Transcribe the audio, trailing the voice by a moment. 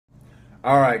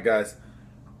Alright guys,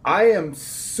 I am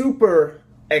super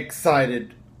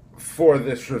excited for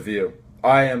this review.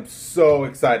 I am so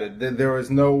excited. There is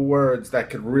no words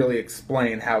that could really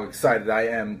explain how excited I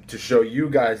am to show you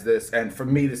guys this and for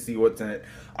me to see what's in it.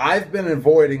 I've been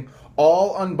avoiding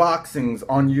all unboxings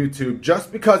on YouTube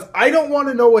just because I don't want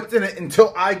to know what's in it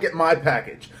until I get my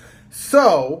package.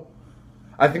 So,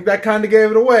 I think that kind of gave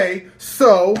it away.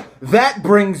 So, that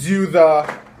brings you the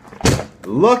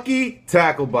Lucky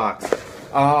Tackle Box.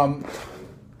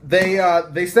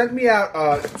 They sent me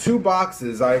out 2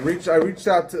 boxes. I reached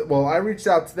out to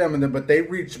them, but they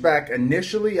reached back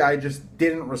initially. I just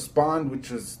didn't respond, which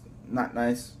was not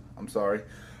nice. I'm sorry.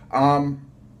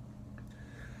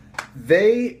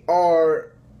 They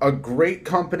are a great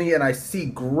company, and I see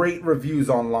great reviews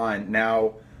online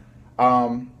now.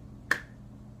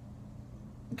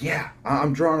 Yeah,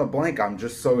 I'm drawing a blank. I'm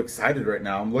just so excited right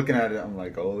now. I'm looking at it. I'm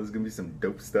like, oh, there's gonna be some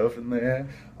dope stuff in there.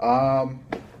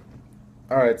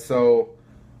 Alright, so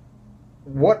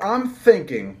what I'm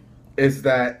thinking is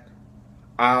that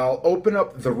I'll open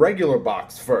up the regular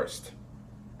box first.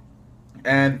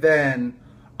 And then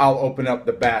I'll open up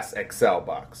the Bass XL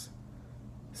box.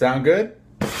 Sound good?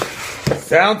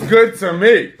 Sounds good to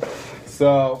me.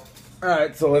 So,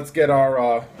 alright, so let's get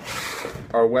our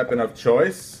weapon of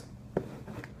choice.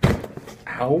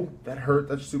 Ow, that hurt.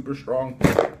 That's super strong.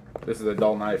 This is a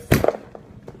dull knife.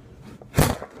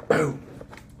 Boom.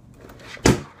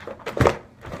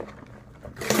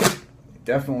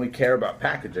 Definitely care about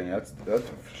packaging. That's for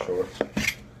sure.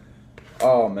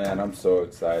 Oh man, I'm so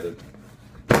excited.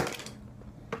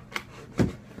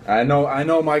 I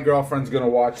know my girlfriend's gonna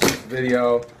watch this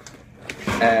video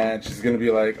and she's gonna be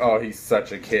like, "Oh, he's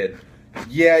such a kid."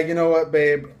 Yeah, you know what,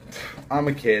 babe? I'm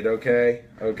a kid, okay?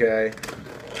 Okay.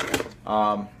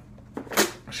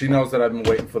 She knows that I've been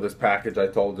waiting for this package. I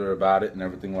told her about it and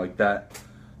everything like that,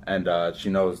 and she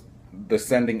knows the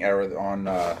sending error on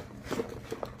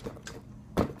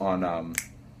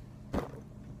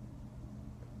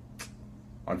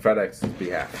FedEx's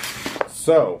behalf.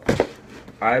 So,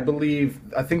 I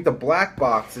think the black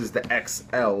box is the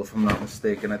XL, if I'm not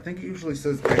mistaken. I think it usually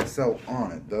says XL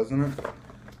on it, doesn't it?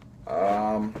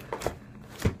 I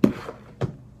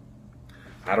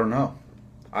don't know.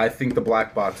 I think the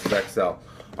black box is XL.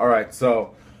 Alright,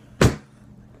 so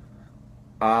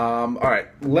alright,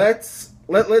 let's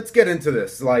get into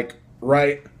this, like,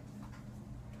 right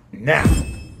now.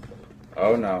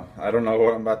 Oh no, I don't know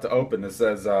what I'm about to open. It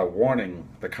says, warning,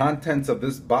 the contents of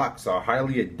this box are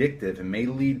highly addictive and may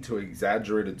lead to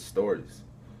exaggerated stories.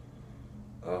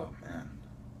 Oh man,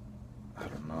 I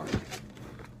don't know.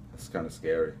 That's kind of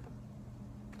scary.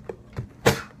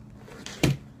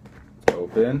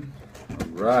 Open.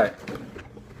 Alright.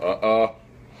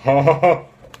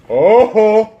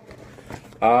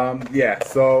 Yeah,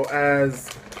 so as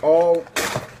all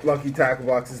Lucky Tackle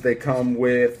boxes, they come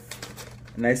with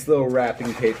nice little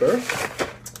wrapping paper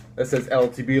that says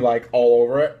LTB like all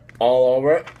over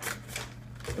it,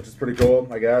 which is pretty cool,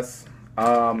 I guess.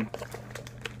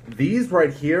 These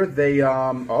right here, they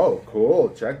oh cool,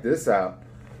 check this out.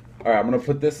 All right, I'm gonna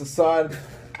put this aside.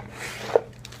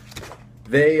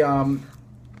 They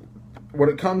what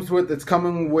it comes with, it's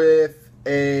coming with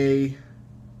a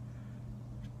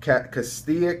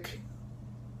Castaic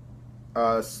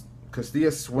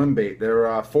swim bait. They're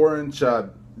 4-inch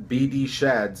BD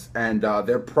shads, and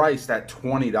they're priced at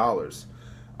 $20.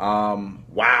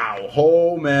 Wow,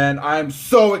 oh man, I'm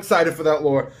so excited for that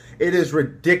lure. It is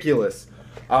ridiculous.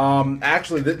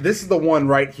 Actually, this is the one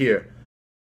right here.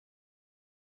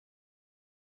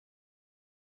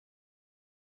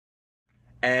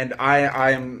 And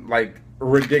I am like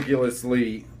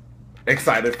ridiculously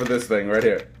excited for this thing right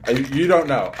here. You don't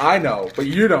know. I know, but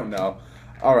you don't know.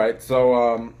 All right,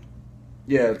 so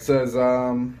yeah, it says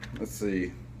let's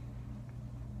see.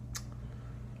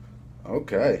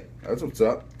 Okay, that's what's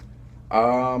up.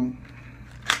 All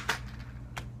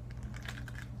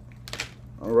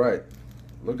right,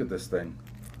 look at this thing.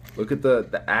 Look at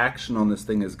the action on this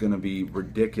thing is gonna be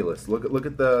ridiculous. Look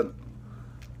at the.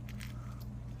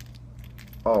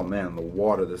 Oh man, the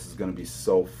water. This is gonna be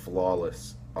so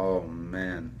flawless. Oh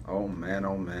man. Oh man.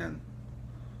 Oh man.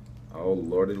 Oh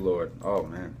lordy lord. Oh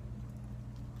man.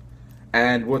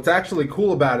 And what's actually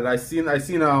cool about it, I seen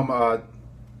another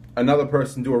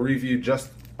person do a review just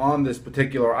on this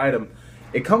particular item.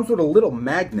 It comes with a little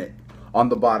magnet on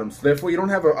the bottom, so therefore you don't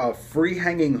have a free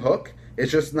hanging hook.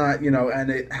 It's just not, you know, and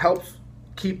it helps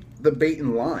keep the bait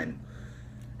in line.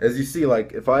 As you see,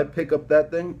 like if I pick up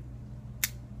that thing,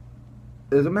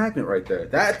 there's a magnet right there.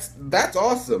 That's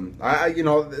awesome. You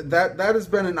know, that has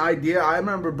been an idea. I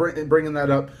remember bringing that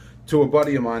up to a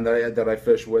buddy of mine that I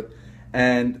fish with,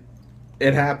 and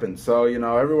it happened. So, you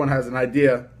know, everyone has an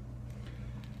idea.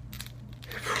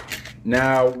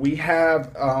 Now we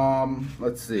have,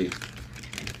 let's see.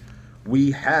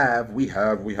 We have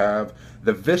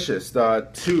the Vicious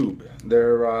tube.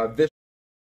 They're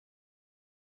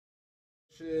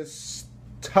Vicious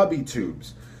Tubby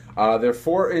tubes. They're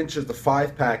 4 inches, the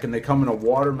 5-pack, and they come in a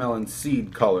watermelon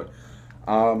seed color.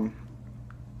 Yeah,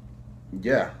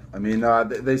 I mean,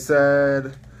 they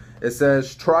said, it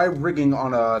says, try rigging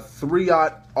on a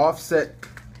 3/0 offset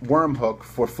worm hook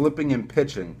for flipping and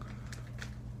pitching.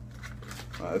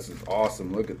 This is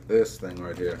awesome. Look at this thing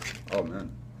right here. Oh,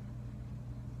 man.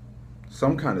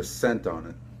 Some kind of scent on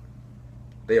it.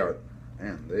 They are,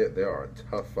 man, they are a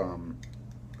tough,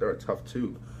 they're a tough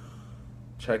tube.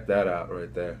 Check that out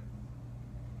right there.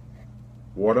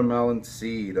 Watermelon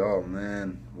seed. Oh,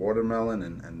 man. Watermelon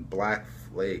and black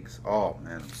flakes. Oh,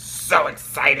 man. I'm so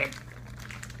excited.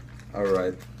 All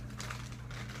right.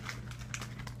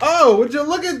 Oh, would you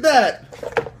look at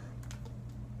that?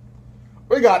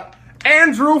 We got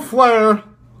Andrew Flair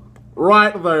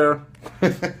right there.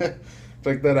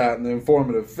 Check that out. And the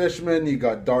Informative Fisherman. You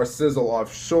got Darcizzle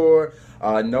Offshore,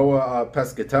 Noah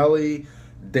Pescatelli,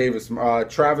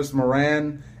 Travis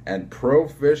Moran, and Pro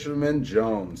Fisherman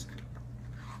Jones.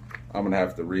 I'm going to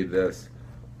have to read this.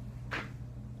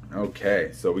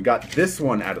 Okay, so we got this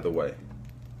one out of the way.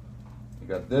 We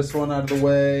got this one out of the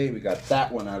way. We got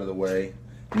that one out of the way.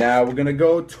 Now we're going to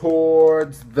go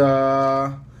towards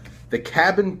the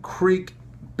Cabin Creek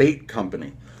Bait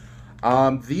Company.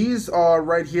 These are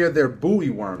right here. They're buoy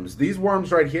worms. These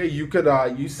worms right here, you could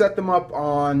you set them up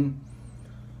on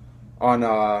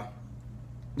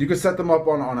you could set them up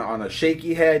on a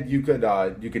shaky head. You could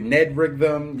Ned rig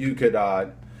them. You could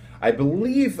I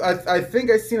believe I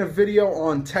think I've seen a video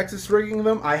on Texas rigging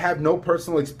them. I have no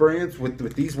personal experience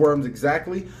with these worms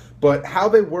exactly, but how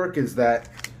they work is that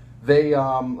they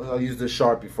I'll use this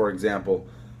Sharpie for example.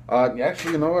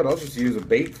 Actually, you know what? I'll just use a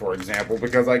bait, for example,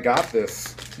 because I got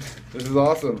this. This is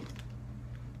awesome.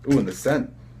 Ooh, and the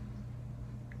scent.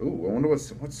 Ooh, I wonder what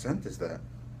scent is that?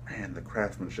 Man, the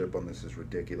craftsmanship on this is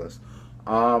ridiculous.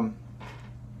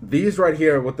 These right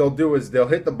here, what they'll do is they'll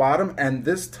hit the bottom, and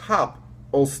this top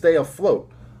will stay afloat.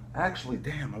 Actually,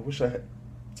 damn, I wish I had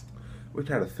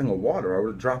a thing of water. I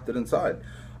would have dropped it inside.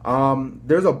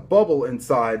 There's a bubble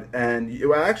inside, and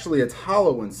actually, it's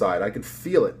hollow inside. I can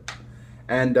feel it.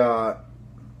 And,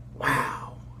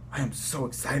 wow, I am so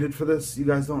excited for this. You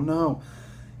guys don't know.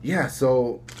 Yeah,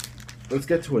 so let's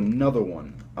get to another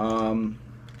one.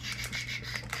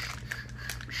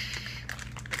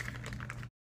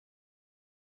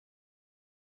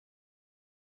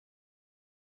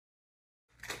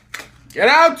 Get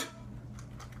out!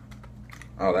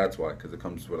 Oh, that's why, because it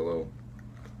comes with a little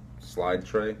slide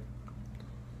tray.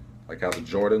 Like how the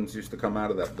Jordans used to come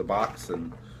out of the box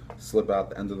and slip out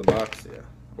the end of the box. Yeah.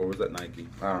 Or was that Nike?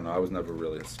 I don't know. I was never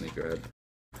really a sneakerhead.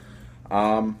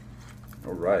 All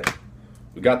right.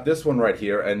 We got this one right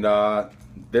here, and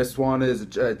this one is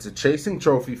it's a chasing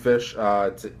trophy fish.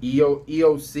 It's an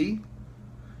EOC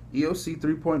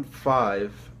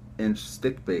 3.5 inch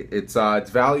stick bait. It's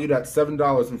valued at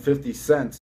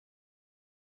 $7.50.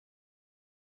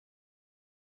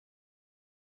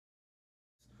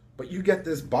 But you get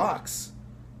this box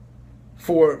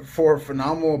for a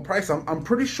phenomenal price. I'm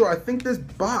pretty sure. I think this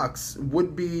box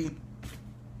would be,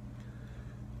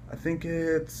 I think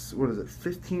it's, what is it,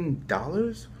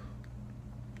 $15?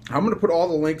 I'm gonna put all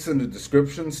the links in the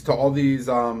descriptions to all these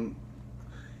to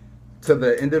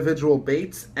the individual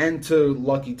baits and to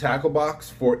Lucky Tackle Box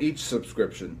for each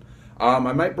subscription. I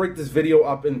might break this video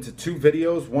up into 2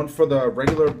 videos, one for the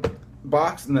regular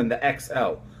box and then the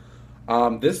XL.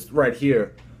 This right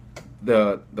here,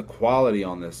 the quality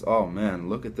on this, oh man,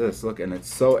 look at this. Look, and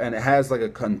it's so, and it has like a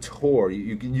contour.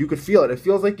 You could feel it. It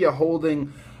feels like you're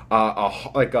holding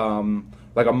like a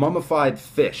mummified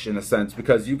fish in a sense,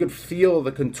 because you could feel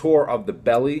the contour of the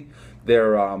belly.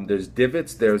 There's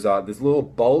divots. There's this little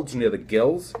bulge near the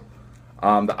gills.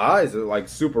 The eyes are like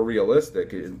super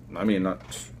realistic. I mean,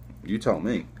 you tell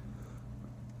me.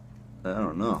 I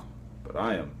don't know, but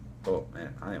I am. Oh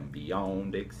man, I am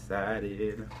beyond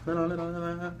excited.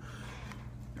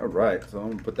 All right, so I'm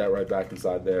gonna put that right back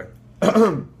inside there.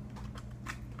 And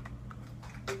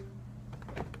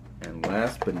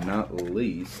last but not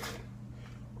least,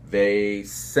 they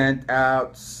sent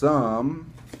out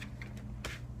some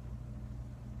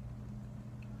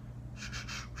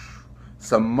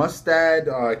Mustad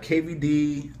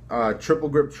KVD triple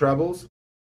grip trebles.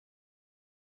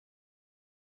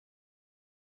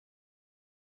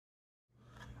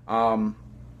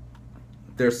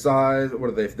 Their size, what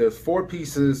are they? There's 4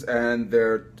 pieces, and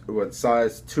they're what,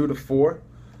 size 2 to 4.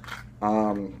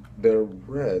 They're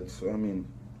red, so I mean,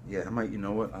 yeah, you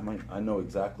know what, I know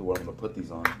exactly what I'm gonna put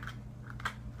these on.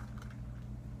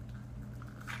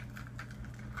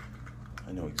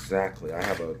 I know exactly. I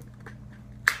have a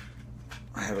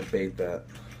bait that,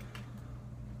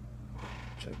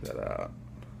 check that out.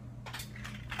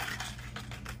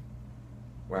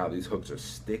 Wow, these hooks are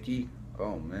sticky.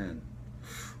 Oh man.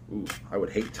 Ooh, I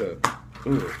would hate to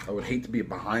be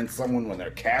behind someone when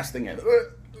they're casting and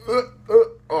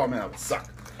oh man, that would suck.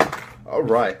 All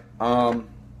right.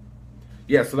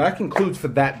 Yeah, so that concludes for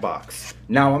that box.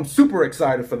 Now I'm super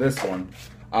excited for this one.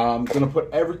 I'm gonna put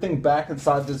everything back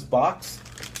inside this box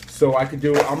so I could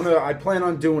do. I plan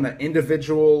on doing an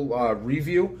individual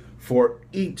review for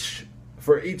each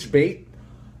bait,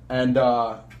 and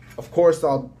of course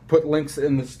I'll put links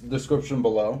in the description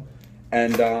below.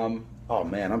 And oh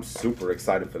man, I'm super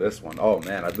excited for this one. Oh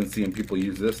man, I've been seeing people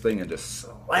use this thing and just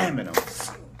slamming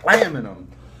them.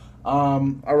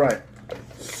 All right,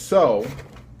 so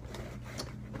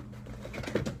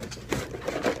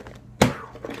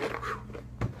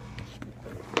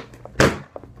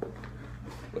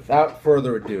without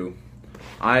further ado,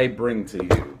 I bring to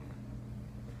you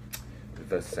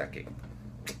the second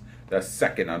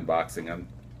unboxing. I'm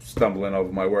stumbling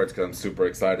over my words because I'm super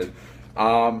excited.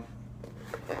 I'm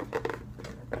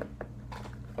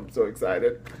so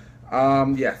excited.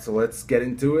 Yeah, so let's get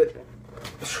into it.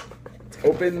 It's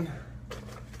open,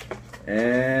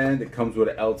 and it comes with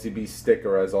an LTB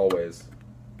sticker as always.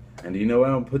 And do you know where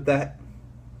I'm gonna put that?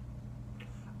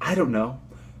 I don't know.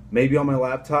 Maybe on my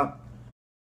laptop.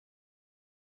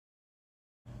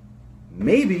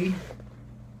 Maybe.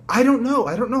 I don't know.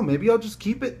 Maybe I'll just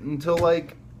keep it until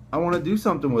like I want to do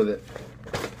something with it.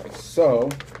 So,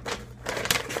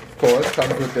 of course,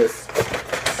 comes with this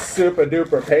super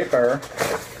duper paper.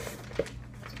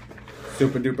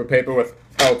 Super duper paper with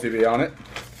LTB on it.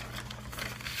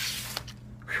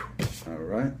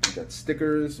 Alright, we got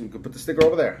stickers. We can put the sticker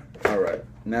over there. Alright.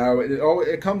 Now,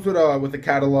 it comes with a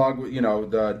catalog, you know,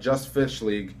 the Just Fish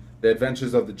League. The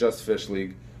Adventures of the Just Fish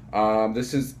League.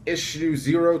 This is issue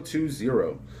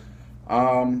 020.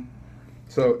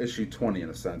 So issue 20 in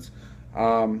a sense.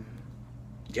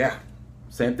 Yeah,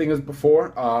 same thing as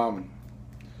before.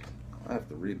 I have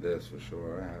to read this for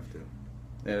sure. I have to.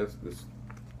 Yeah, it's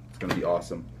gonna be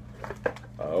awesome.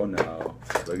 Oh no,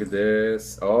 look at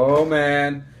this. Oh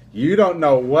man, you don't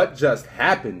know what just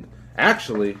happened.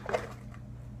 Actually,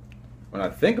 when I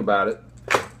think about it,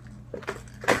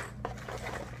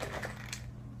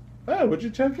 oh, would you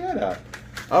check that out?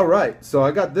 All right, so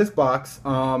I got this box,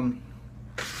 and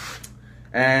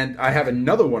I have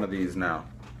another one of these now.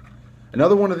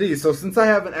 Another one of these. So since I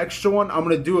have an extra one, I'm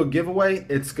going to do a giveaway.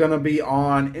 It's going to be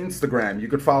on Instagram. You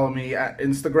could follow me at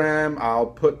Instagram. I'll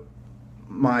put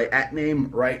my @name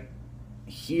right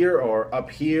here or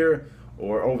up here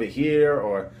or over here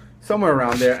or somewhere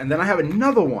around there. And then I have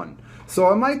another one. So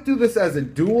I might do this as a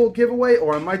dual giveaway,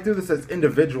 or I might do this as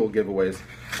individual giveaways.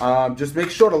 Just make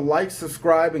sure to like,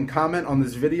 subscribe, and comment on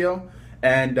this video.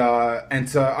 And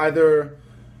to either...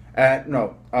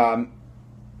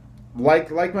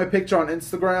 like my picture on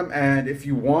Instagram, and if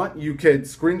you want, you could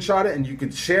screenshot it and you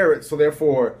could share it. So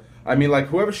therefore, I mean, like,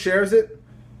 whoever shares it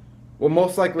will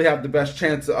most likely have the best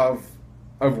chance of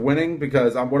winning,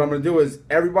 because what I'm going to do is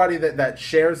everybody that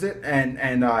shares it and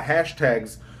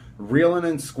hashtags Reelin'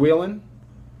 and Squealin',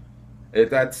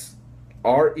 that's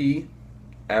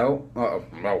R-E-L, oh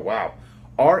wow,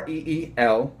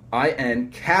 R-E-E-L-I-N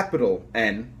capital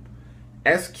N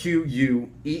S-Q-U-E-E-L-I-N,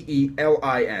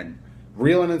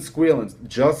 Reelin' and Squealin',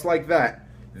 just like that.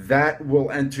 That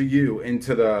will enter you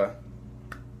into the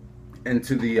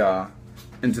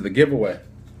giveaway.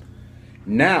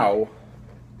 Now,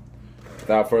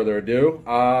 without further ado,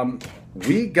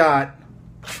 we got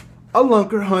a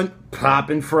LUNKERHUNT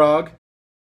Poppin'Frog.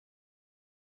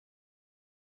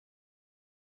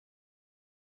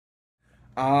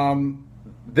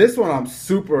 This one I'm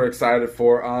super excited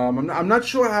for. I'm not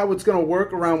sure how it's gonna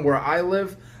work around where I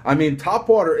live. I mean,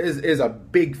 topwater is a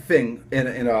big thing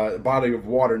in a body of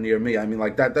water near me. I mean,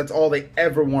 like that's all they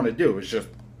ever want to do is just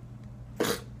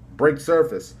break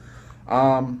surface.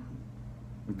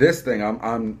 This thing,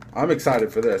 I'm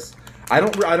excited for this. I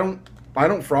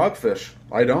don't frog fish.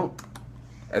 I don't.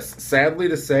 Sadly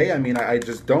to say, I mean, I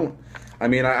just don't. I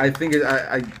mean, I think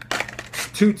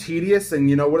it's too tedious, and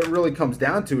you know what it really comes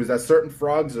down to is that certain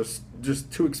frogs are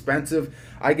just too expensive.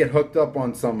 I get hooked up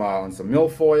on some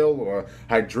milfoil or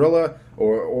hydrilla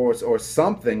or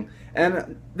something,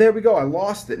 and there we go. I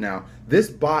lost it now. This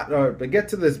bot. But get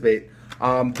to this bait.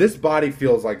 This body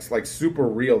feels like super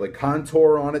real. The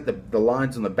contour on it, the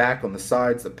lines on the back, on the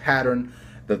sides, the pattern,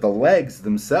 the legs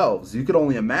themselves. You could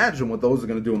only imagine what those are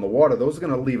going to do in the water. Those are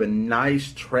going to leave a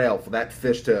nice trail for that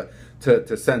fish to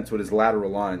sense with his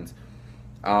lateral lines.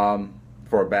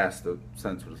 For a bass to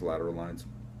sense with his lateral lines.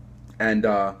 And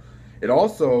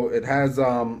it has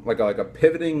like a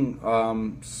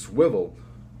pivoting swivel.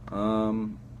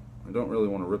 I don't really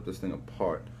want to rip this thing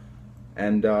apart.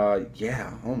 And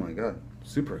yeah, oh my god,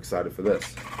 super excited for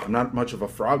this. I'm not much of a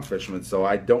frog fisherman, so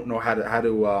I don't know how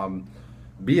to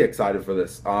be excited for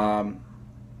this.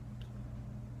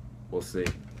 We'll see.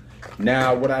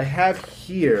 Now, what I have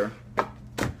here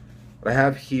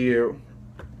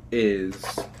is,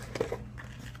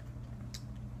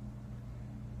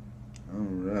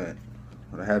 alright,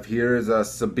 what I have here is a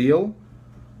Sebile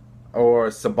or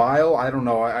Sebile. I don't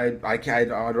know. I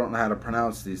don't know how to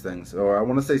pronounce these things. Or I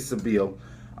want to say Sebile.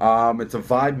 It's a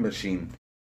vibe machine.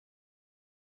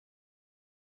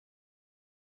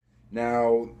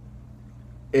 Now,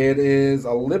 it is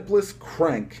a lipless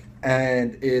crank,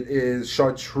 and it is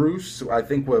chartreuse. I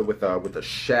think with a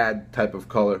shad type of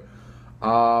color.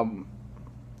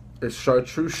 It's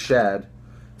chartreuse shad.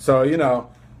 So you know,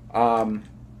 I'm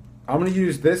gonna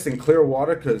use this in clear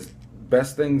water because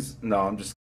best things. No, I'm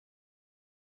just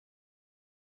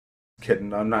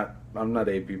kidding. I'm not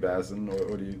AP bassing.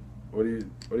 What do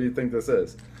you think this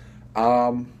is?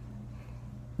 The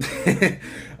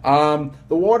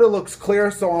water looks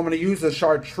clear, so I'm gonna use the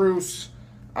chartreuse.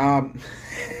 We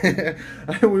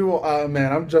will.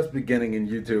 Man, I'm just beginning in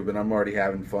YouTube, and I'm already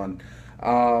having fun.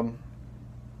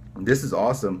 This is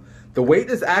awesome. The weight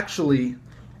is actually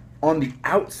on the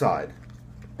outside.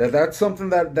 That's something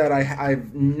that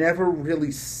I've never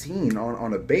really seen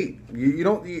on a bait. You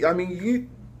don't. I mean,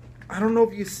 I don't know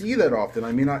if you see that often.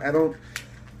 I mean, I don't.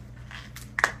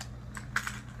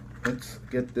 Let's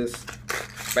get this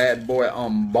bad boy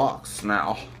unboxed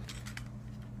now.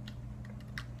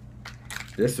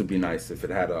 This would be nice if it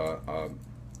had a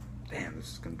damn,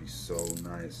 this is gonna be so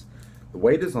nice. The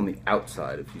weight is on the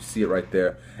outside, if you see it right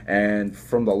there, and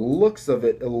from the looks of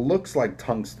it, it looks like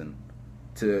tungsten.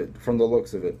 From the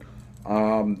looks of it,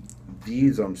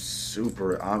 these I'm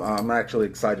super. I'm actually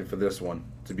excited for this one,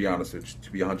 to be honest with you,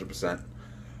 to be 100%.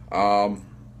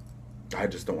 I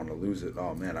just don't want to lose it.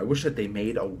 Oh man, I wish that they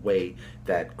made a way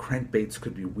that crankbaits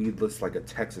could be weedless, like a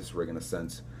Texas rig in a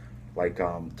sense, like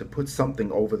to put something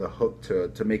over the hook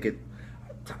to make it.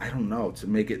 I don't know, to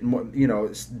make it more, you know,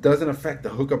 it doesn't affect the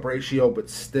hookup ratio, but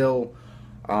still,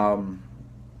 you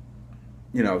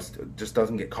know, just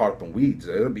doesn't get caught up in weeds.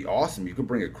 It would be awesome. You could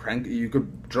bring you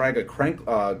could drag a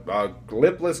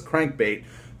lipless crankbait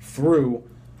through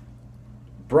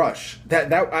brush.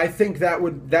 I think that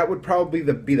would probably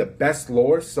be the best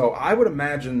lure. So I would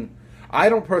imagine, I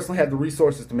don't personally have the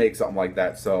resources to make something like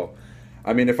that. So,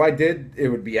 I mean, if I did, it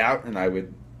would be out, and I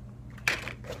would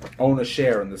own a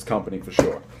share in this company for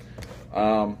sure.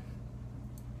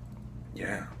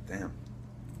 Yeah, damn.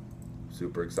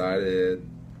 Super excited.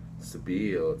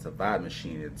 Sebile, it's a vibe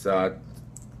machine. It's 2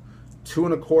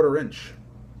 1/4 inch.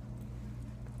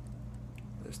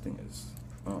 This thing is,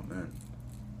 oh man.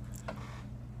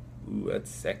 Ooh,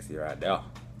 that's sexy right there.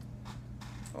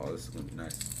 Oh, this is gonna be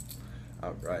nice.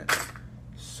 All right.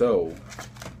 So,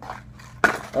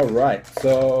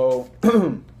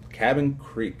 Cabin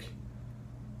Creek.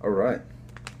 All right.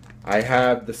 I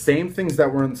have the same things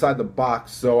that were inside the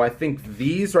box. So I think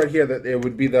these right here, that it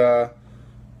would be the,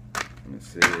 let me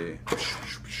see,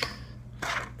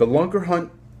 the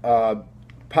LUNKERHUNT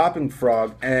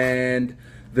Poppin'Frog and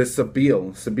the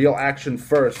Sebile Action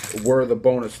First were the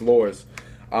bonus lures.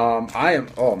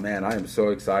 Oh man, I am so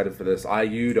excited for this.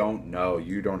 You don't know.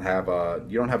 You don't have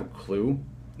a clue.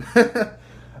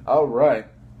 All right.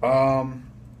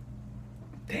 Damn.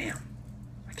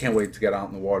 I can't wait to get out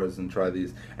in the waters and try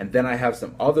these. And then I have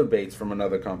some other baits from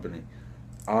another company.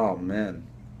 Oh man.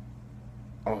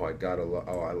 Oh, I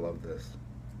love this.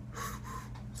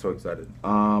 So excited.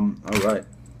 All right.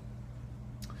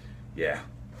 Yeah.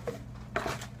 Oh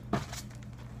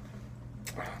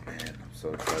man, I'm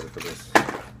so excited for this.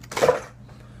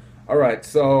 All right,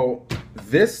 so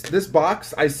this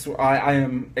box, I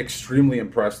am extremely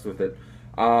impressed with it.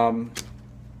 Oh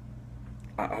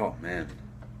man.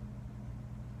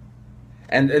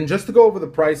 And just to go over the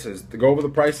prices,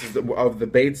 of the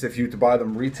baits if you to buy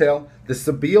them retail, the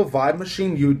Sebile Vibe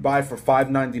Machine you would buy for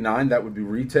 $5.99. That would be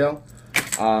retail.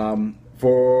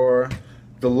 For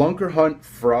the LUNKERHUNT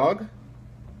Frog,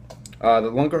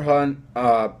 the LUNKERHUNT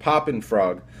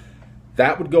Poppin'Frog,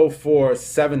 that would go for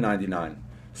 $7.99.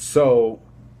 So,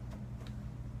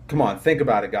 come on, think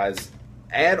about it, guys.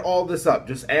 Add all this up.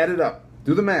 Just add it up.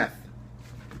 Do the math.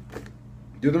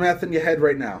 Do the math in your head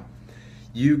right now.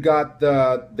 You got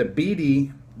the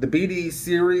BD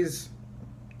Series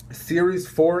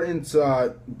 4-inch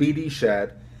BD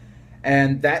shad,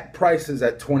 and that price is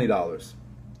at $20.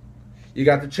 You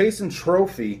got the Chase and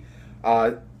Trophy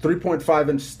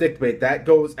 3.5-inch stick bait, that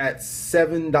goes at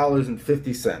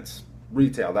 $7.50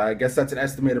 retail. I guess that's an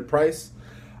estimated price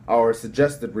or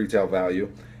suggested retail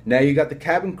value. Now you got the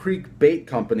Cabin Creek Bait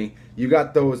Company. You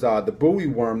got those the Buoy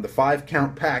worm, the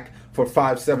 5-count pack for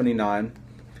 $5.79,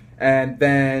 and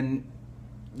then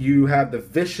you have the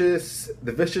vicious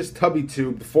Tubby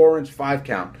tube, the 4-inch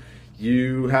 5-count.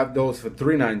 You have those for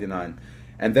 $3.99,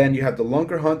 and then you have the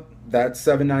LUNKERHUNT, that's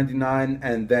 $7.99,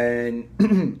 and then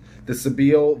the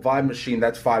Sebile Vibe Machine,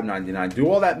 that's $5.99. Do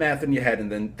all that math in your head,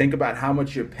 and then think about how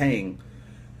much you're paying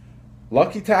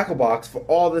Lucky Tackle Box for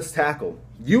all this tackle.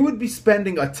 You would be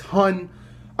spending a ton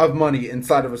of money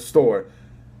inside of a store,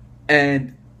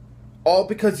 and all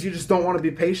because you just don't want to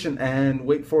be patient and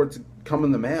wait for it to come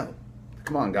in the mail.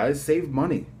 Come on, guys, save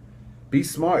money. Be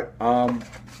smart. Oh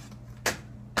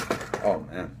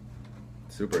man,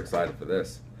 super excited for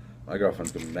this. My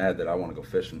girlfriend's gonna be mad that I want to go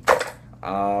fishing.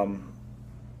 All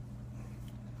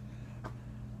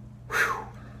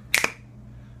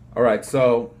right,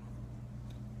 so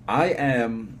I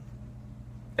am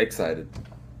excited.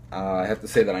 I have to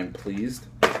say that I'm pleased.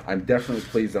 I'm definitely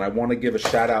pleased, and I want to give a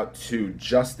shout out to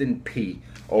Justin P.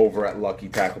 over at Lucky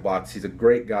Tackle Box. He's a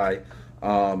great guy.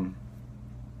 You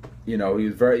know,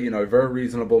 he's very, very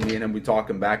reasonable. Me and him, we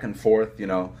talking back and forth, and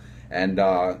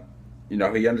you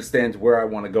know, he understands where I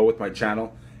want to go with my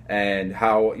channel and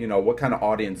how, what kind of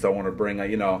audience I want to bring.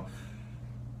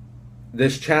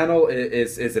 This channel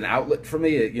is an outlet for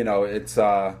me. It's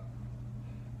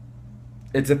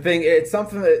a thing. It's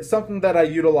something that I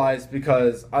utilize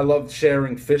because I love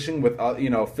sharing fishing with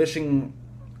fishing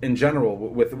in general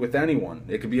with anyone.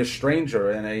 It could be a stranger,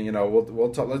 and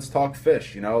let's talk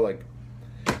fish. Like,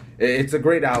 it's a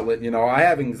great outlet. I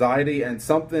have anxiety, and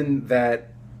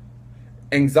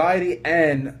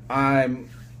I'm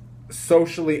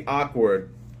socially awkward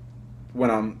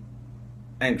when I'm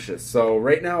anxious. So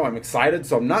right now I'm excited,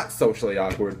 so I'm not socially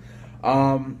awkward.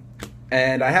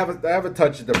 And I have a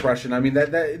touch of depression. I mean,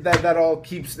 that all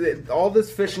keeps, all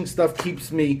this fishing stuff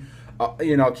keeps me,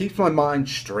 keeps my mind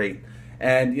straight.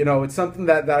 And it's something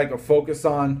that I can focus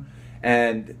on.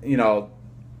 And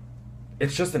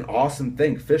it's just an awesome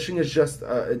thing. Fishing is just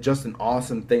an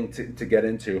awesome thing to get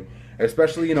into,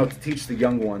 especially to teach the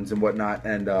young ones and whatnot,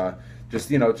 and just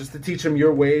to teach them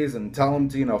your ways and tell them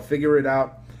to figure it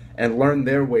out and learn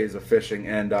their ways of fishing.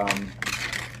 And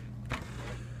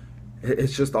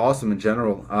it's just awesome in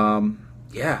general.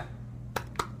 Yeah,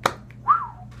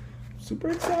 super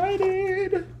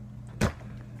excited.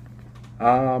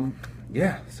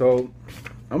 Yeah, so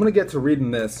I'm gonna get to reading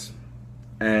this,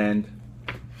 and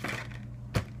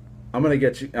I'm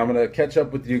gonna catch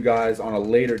up with you guys on a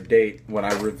later date when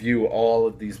I review all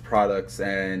of these products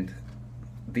and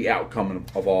the outcome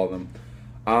of all of them.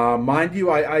 Mind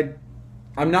you,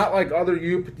 I'm not like other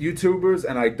YouTubers,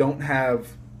 and I don't have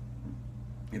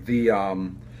the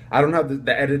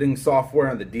editing software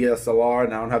and the DSLR,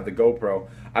 and I don't have the GoPro.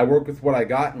 I work with what I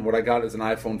got, and what I got is an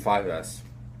iPhone 5S.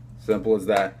 Simple as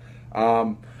that.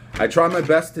 I try my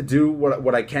best to do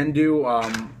what I can do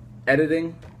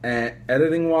editing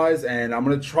wise, and I'm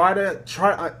gonna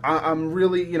I'm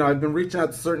really, I've been reaching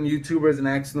out to certain YouTubers and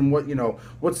asking them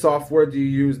what software do you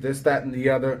use, this, that, and the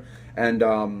other, and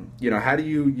how do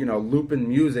you loop in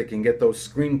music and get those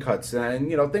screen cuts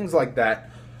and things like that.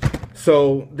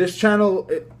 So this channel,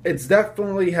 it's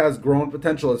definitely has grown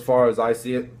potential as far as I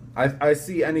see it. I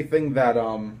see anything that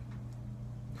give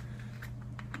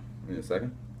me a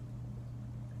second.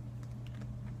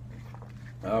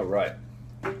 All right.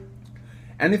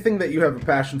 Anything that you have a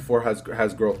passion for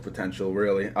has growth potential,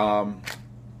 really. Because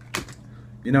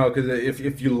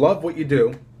if you love what you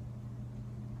do,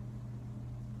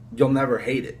 you'll never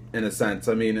hate it, in a sense.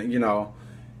 I mean,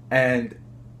 and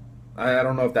I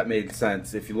don't know if that made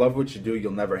sense. If you love what you do,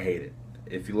 you'll never hate it.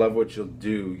 If you love what you'll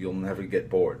do, you'll never get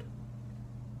bored.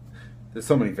 There's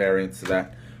so many variants to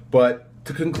that. But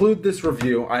to conclude this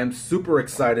review, I am super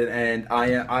excited, and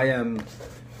I am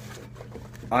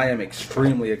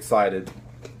extremely excited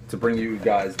to bring you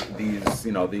guys these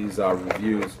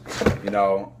reviews.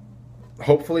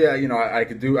 Hopefully I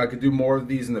could do more of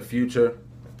these in the future.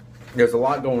 There's a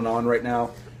lot going on right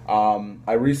now.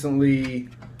 I recently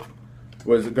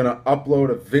was gonna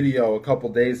upload a video a couple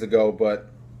days ago,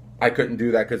 but I couldn't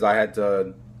do that because I had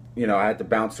to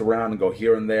bounce around and go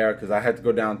here and there, because I had to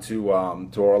go down to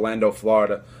Orlando,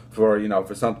 Florida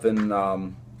for something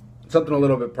something a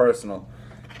little bit personal.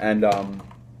 And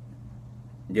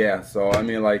yeah, so I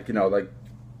mean, like, you know, like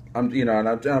I'm, you know, and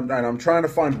I'm trying to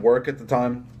find work at the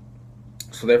time,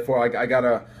 so therefore I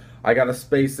gotta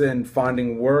space in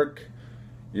finding work,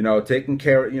 you know, taking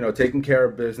care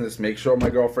of business, make sure my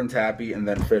girlfriend's happy, and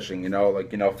then fishing. You know,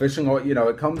 like, you know, fishing, you know,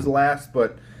 it comes last,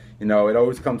 but you know, it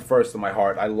always comes first in my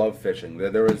heart. I love fishing.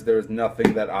 There is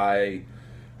nothing that I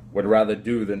would rather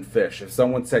do than fish. If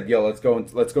someone said, "Yo, let's go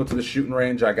to the shooting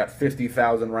range," I got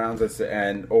 50,000 rounds,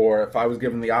 or if I was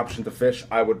given the option to fish,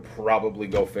 I would probably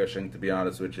go fishing, to be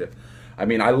honest with you. I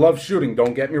mean, I love shooting,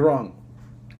 don't get me wrong.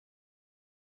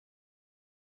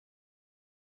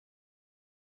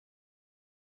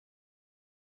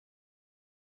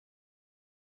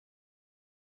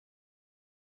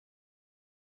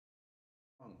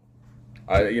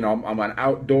 You know, I'm an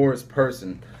outdoors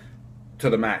person to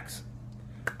the max.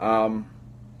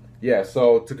 Yeah,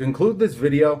 so to conclude this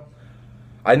video,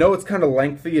 I know it's kind of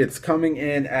lengthy. It's coming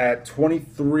in at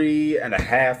 23 and a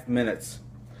half minutes.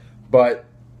 But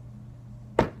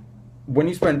when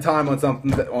you spend time on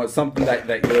something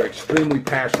that you're extremely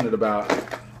passionate about,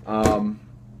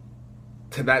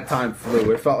 to that time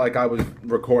flew. It felt like I was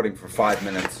recording for 5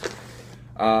 minutes.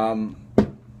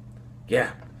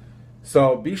 Yeah.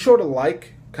 So be sure to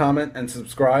like, comment, and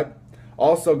subscribe.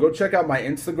 Also, go check out my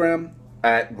Instagram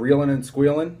at Reelin' and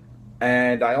Squealin'.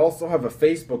 And I also have a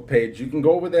Facebook page. You can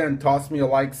go over there and toss me a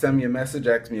like, send me a message,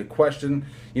 ask me a question.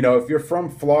 You know, if you're from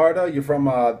Florida, you're from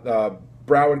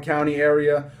Broward County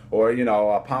area, or, you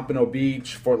know, Pompano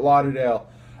Beach, Fort Lauderdale,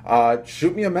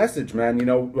 shoot me a message, man. You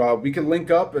know, we could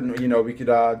link up, and, you know, we could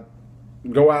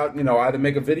go out, you know, either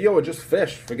make a video or just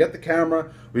fish. Forget the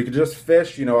camera. We could just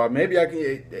fish. You know, maybe I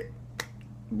can.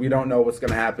 We don't know what's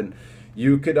gonna happen.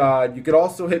 You could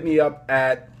also hit me up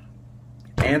at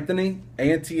Anthony,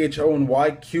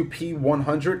 ANTHONY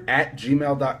QP100 at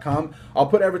gmail.com. I'll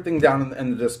put everything down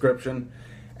in the description.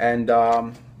 And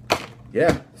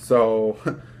yeah, so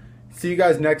see you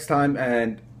guys next time.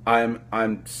 And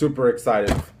I'm super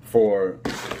excited for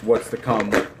what's to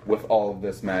come with all of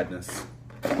this madness.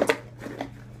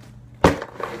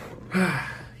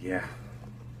 Yeah.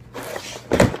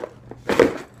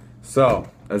 So,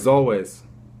 as always,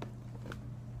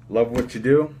 love what you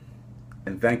do,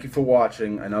 and thank you for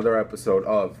watching another episode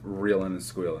of Reelin' and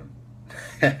Squealin'.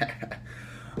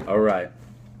 All right.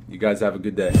 You guys have a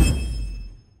good day.